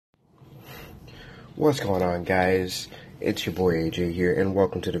What's going on, guys? It's your boy AJ here, and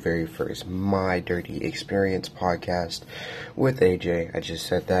welcome to the very first My Dirty Experience podcast with AJ. I just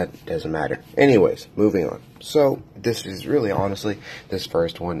said that, doesn't matter. Anyways, moving on. So, this is really, honestly, this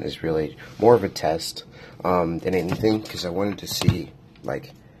first one is really more of a test than anything, because I wanted to see,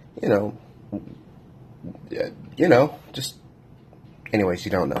 just, anyways,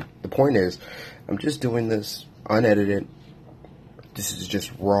 you don't know. The point is, I'm just doing this unedited. This is just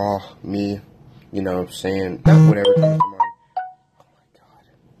raw, me. You know what I'm saying? Not whatever comes to mind. Oh my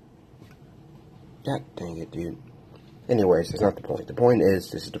god. God dang it, dude. Anyways, that's not the point. The point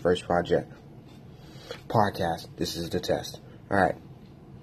is, this is the first podcast. This is the test. Alright.